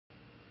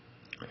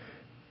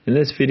In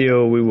this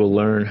video, we will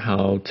learn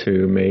how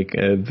to make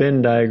a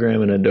Venn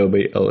diagram in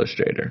Adobe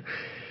Illustrator.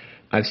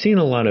 I've seen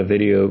a lot of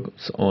videos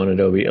on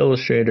Adobe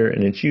Illustrator,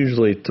 and it's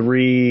usually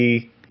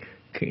three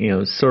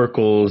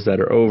circles that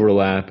are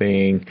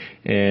overlapping,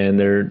 and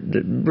they're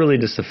really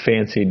just a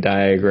fancy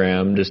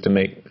diagram just to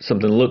make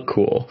something look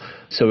cool.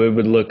 So it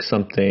would look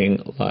something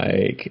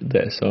like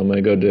this. So I'm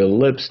going to go to the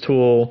ellipse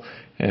tool.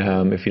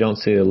 If you don't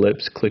see the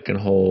ellipse, click and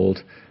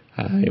hold.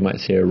 You might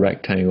see a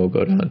rectangle.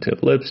 Go down to the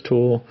ellipse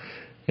tool,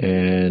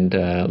 and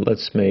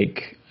let's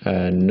make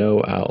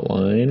no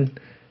outline,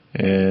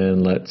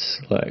 and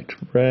let's select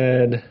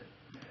red,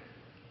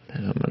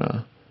 and I'm going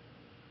to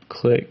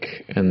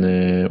click, and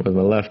then with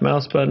my left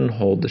mouse button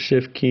hold the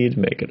shift key to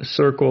make it a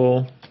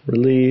circle,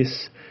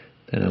 release.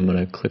 Then I'm going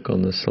to click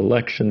on the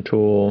selection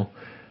tool.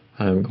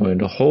 I'm going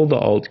to hold the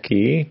alt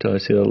key till I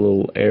see the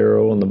little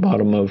arrow on the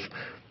bottom of,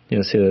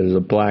 see there's a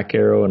black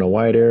arrow and a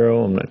white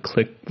arrow. I'm going to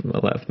click with my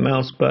left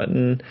mouse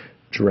button,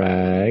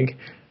 drag.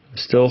 I'm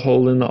still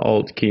holding the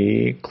alt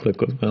key,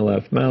 click with my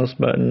left mouse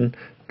button,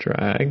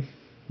 drag.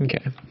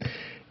 Okay.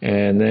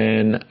 And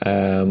then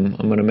I'm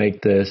going to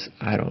make this,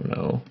 I don't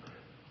know,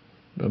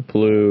 a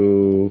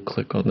blue,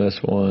 click on this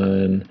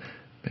one,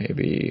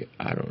 maybe,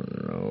 I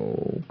don't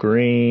know,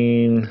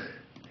 green,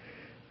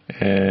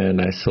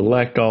 and I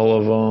select all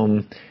of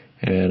them,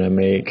 and I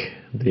make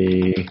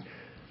the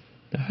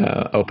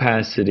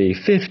opacity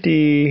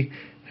 50,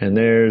 and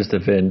there's the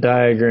Venn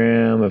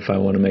diagram. If I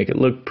want to make it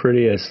look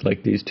pretty, I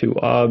select these two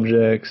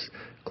objects,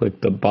 click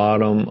the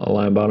bottom,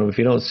 align bottom. If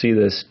you don't see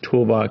this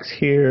toolbox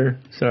here,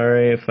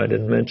 sorry if I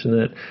didn't mention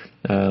it,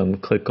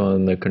 click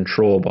on the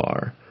control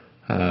bar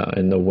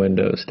in the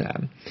Windows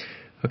tab.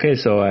 Okay,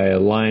 so I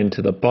align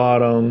to the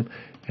bottom,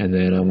 and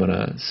then I'm going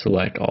to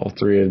select all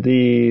three of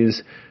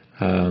these,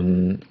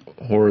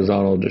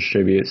 horizontal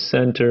distribute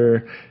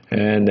center,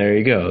 and there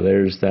you go.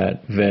 There's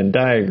that Venn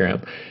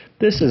diagram.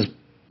 This is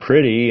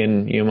pretty,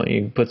 and you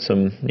can put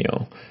some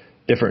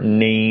different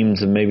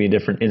names and maybe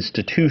different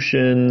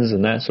institutions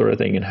and that sort of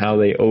thing, and how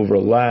they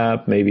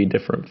overlap, maybe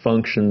different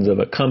functions of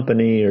a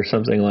company or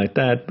something like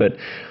that. But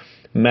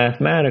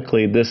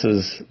mathematically, this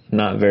is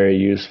not very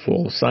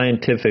useful.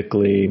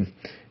 Scientifically,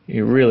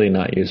 really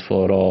not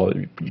useful at all.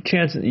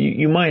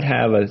 You might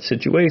have a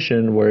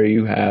situation where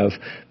you have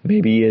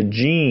maybe a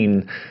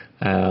gene,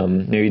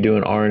 maybe do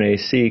an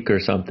RNAseq or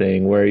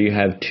something, where you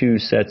have two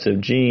sets of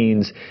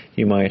genes.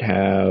 You might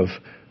have,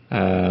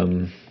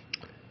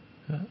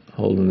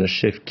 holding the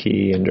shift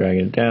key and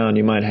dragging it down,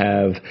 you might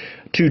have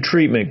two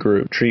treatment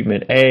groups,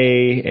 treatment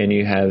A, and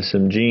you have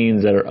some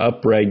genes that are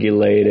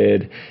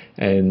upregulated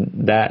and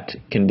that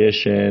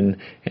condition,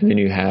 and then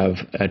you have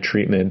a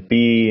treatment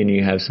B, and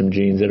you have some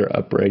genes that are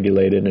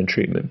upregulated in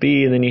treatment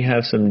B, and then you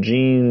have some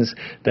genes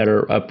that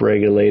are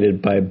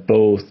upregulated by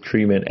both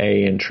treatment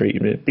A and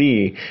treatment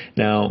B.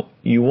 Now,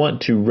 you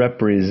want to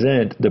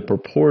represent the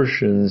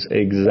proportions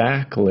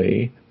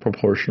exactly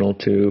proportional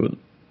to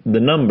the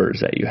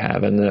numbers that you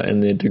have and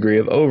the degree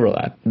of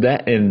overlap.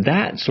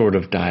 That sort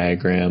of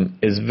diagram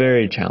is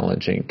very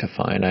challenging to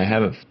find. I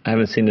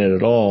haven't seen it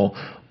at all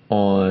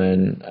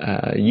on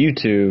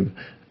YouTube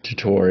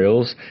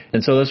tutorials,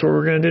 and so that's what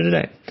we're going to do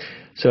today.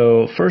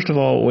 So first of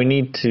all, we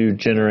need to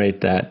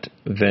generate that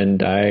Venn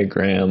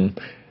diagram,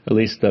 at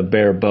least the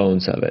bare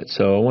bones of it.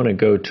 So I want to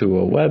go to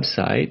a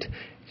website,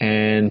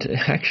 and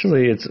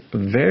actually it's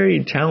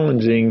very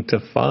challenging to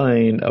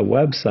find a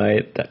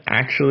website that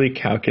actually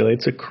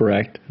calculates a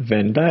correct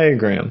Venn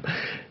diagram.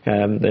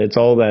 It's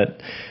all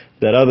that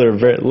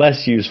other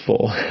less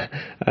useful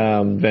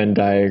Venn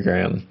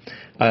diagram.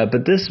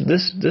 But this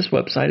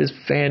website is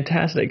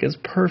fantastic. It's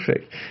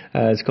perfect.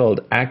 It's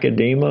called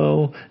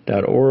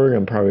academo.org.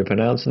 I'm probably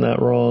pronouncing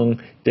that wrong.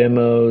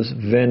 Demos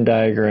Venn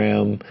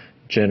diagram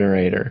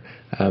generator.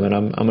 And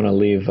I'm going to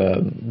leave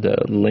the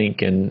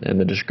link in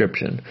the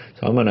description.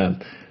 So I'm going to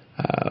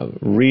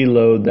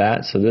reload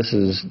that. So this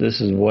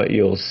is what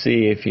you'll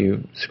see if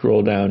you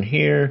scroll down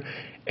here,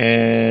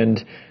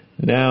 and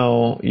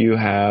now you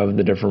have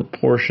the different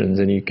portions,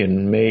 and you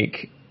can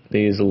make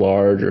these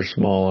large or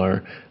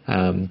smaller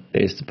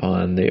based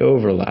upon the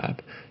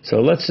overlap.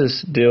 So let's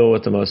just deal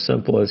with the most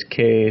simplest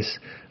case,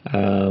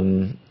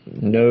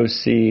 no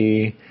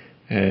C,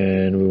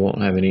 and we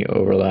won't have any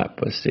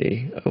overlap with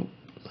C. Oh,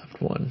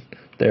 left one.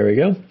 There we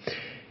go.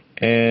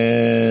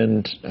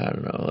 And I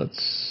don't know,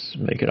 let's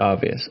make it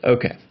obvious.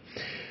 Okay,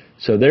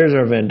 so there's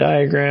our Venn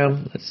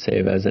diagram. Let's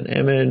save as an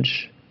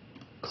image,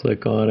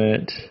 click on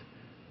it,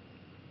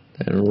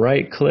 then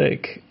right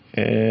click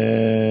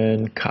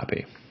and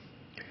copy.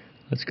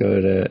 Let's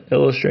go to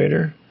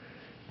Illustrator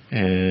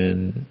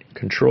and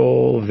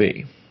Control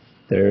V.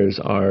 There's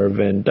our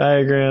Venn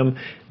diagram.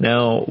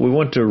 Now we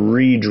want to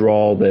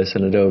redraw this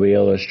in Adobe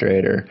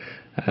Illustrator,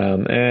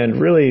 and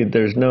really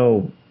there's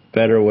no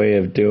better way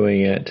of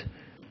doing it.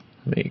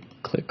 Let me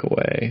click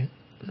away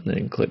and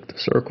then click the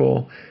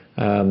circle,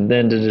 than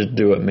to just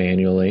do it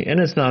manually. And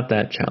it's not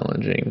that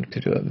challenging to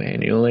do it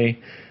manually.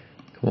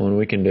 Come on,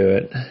 we can do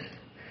it.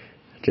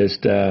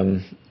 Just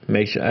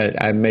make sure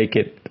I make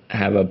it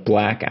have a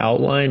black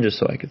outline just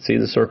so I could see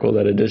the circle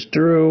that I just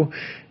drew.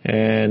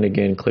 And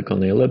again, click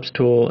on the ellipse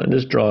tool and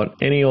just draw it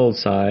any old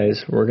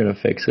size. We're going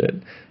to fix it.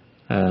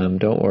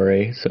 Don't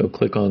worry. So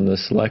click on the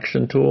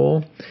selection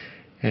tool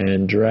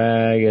and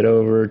drag it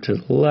over to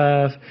the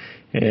left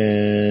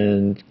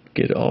and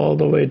get all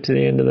the way to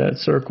the end of that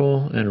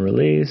circle and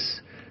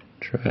release.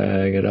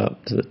 Drag it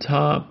up to the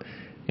top.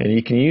 And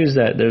you can use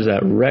that, there's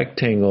that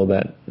rectangle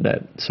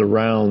that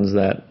surrounds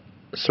that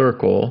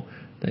circle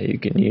that you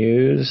can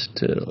use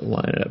to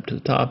line it up to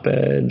the top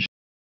edge.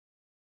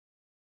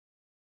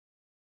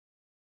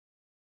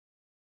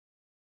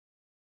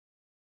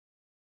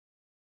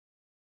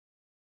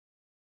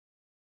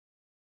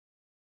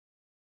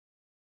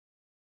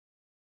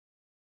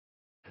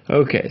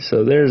 Okay,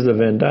 so there's the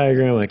Venn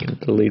diagram. I can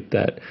delete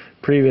that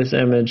previous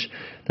image.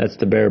 That's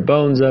the bare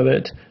bones of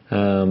it,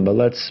 but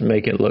let's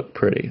make it look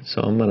pretty.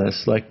 So I'm going to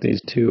select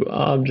these two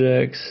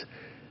objects,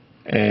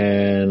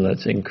 and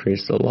let's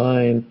increase the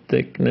line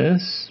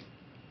thickness.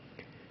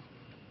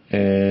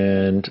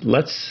 And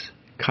let's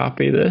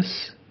copy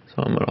this.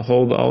 So I'm going to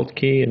hold the Alt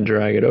key and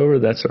drag it over.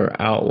 That's our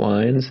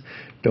outlines.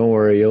 Don't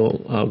worry,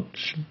 I'll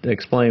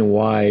explain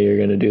why you're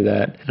going to do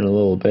that in a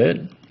little bit.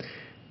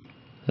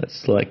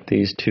 Let's select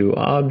these two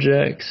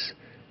objects.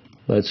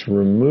 Let's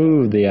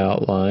remove the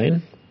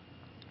outline.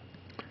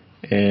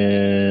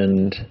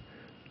 And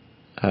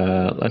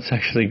let's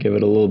actually give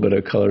it a little bit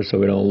of color so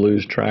we don't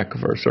lose track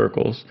of our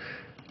circles.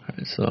 All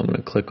right, so I'm going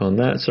to click on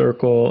that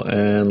circle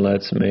and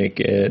let's make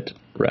it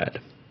red.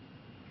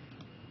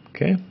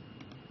 Okay.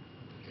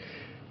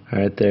 All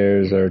right,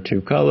 there's our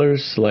two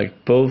colors.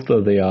 Select both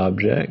of the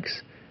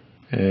objects.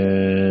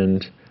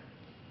 And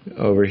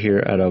over here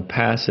at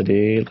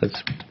opacity,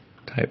 let's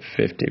type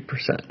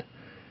 50%.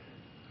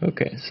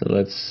 Okay, so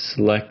let's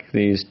select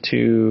these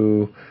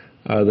two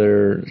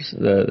others,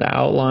 the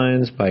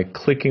outlines, by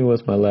clicking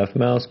with my left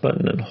mouse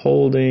button and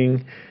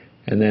holding.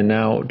 And then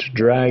now to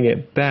drag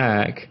it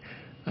back,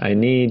 I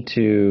need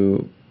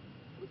to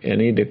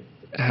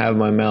have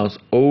my mouse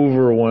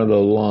over one of the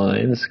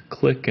lines,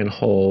 click and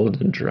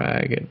hold and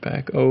drag it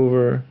back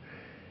over.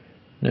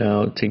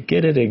 Now to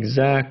get it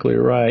exactly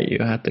right, you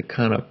have to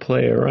kind of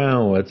play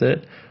around with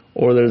it,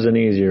 or there's an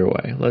easier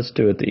way. Let's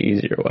do it the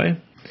easier way.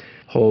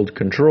 Hold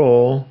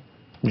Control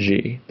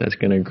G. That's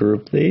going to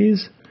group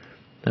these.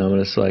 Now I'm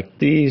going to select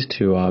these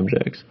two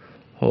objects,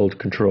 hold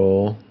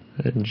Control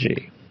and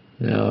G.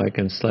 Now I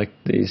can select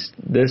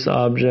this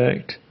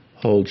object,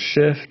 hold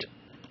Shift,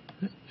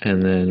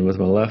 and then with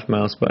my left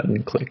mouse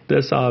button click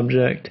this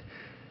object,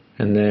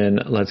 and then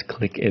let's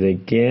click it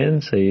again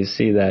so you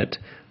see that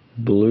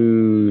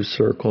blue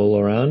circle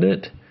around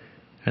it,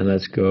 and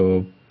let's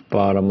go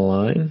bottom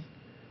line,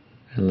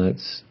 and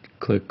let's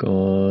click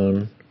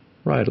on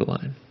right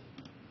align.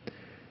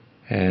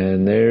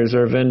 And there's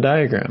our Venn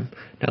diagram.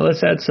 Now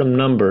let's add some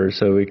numbers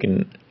so we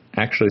can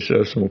actually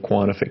show some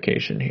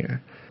quantification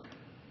here.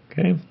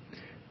 Okay,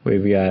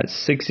 we've got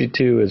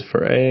 62 is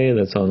for A,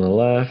 that's on the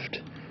left.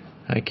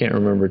 I can't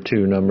remember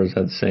two numbers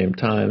at the same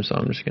time, so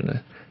I'm just going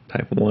to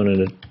type one at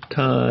a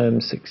time.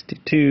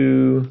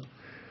 62.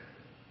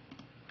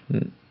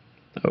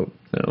 Oh,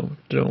 no,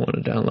 don't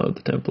want to download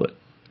the template.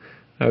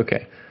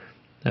 Okay.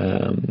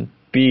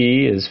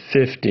 B is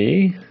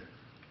 50.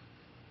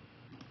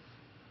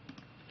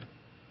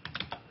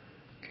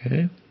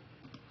 Okay.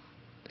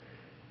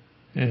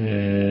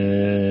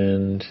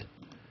 And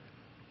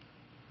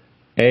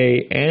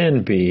A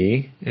and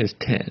B is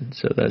 10.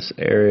 So this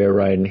area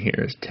right in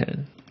here is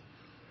 10.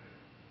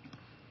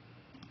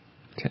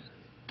 10.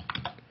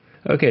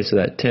 Okay, so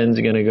that 10 is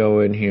going to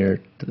go in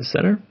here to the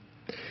center.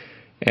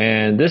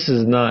 And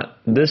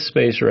this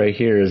space right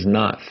here is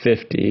not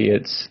 50.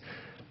 It's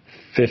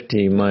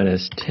 50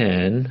 minus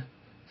 10.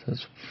 So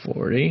that's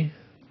 40.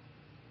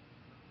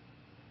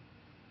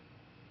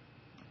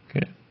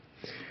 Okay.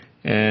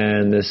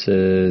 And this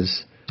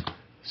is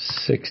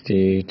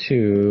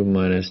 62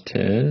 minus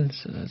 10,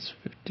 so that's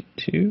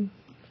 52.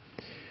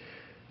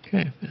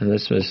 Okay,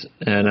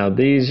 and now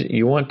these,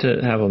 you want to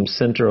have them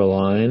center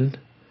aligned.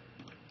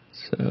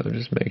 So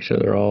just make sure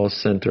they're all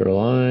center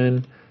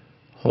aligned.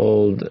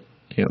 Hold,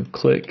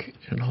 click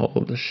and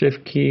hold the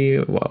Shift key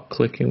while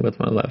clicking with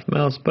my left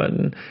mouse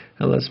button,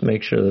 and let's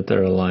make sure that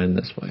they're aligned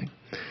this way.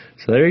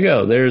 So there you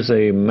go. There's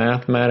a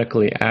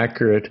mathematically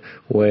accurate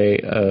way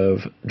of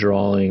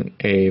drawing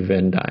a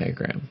Venn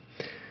diagram.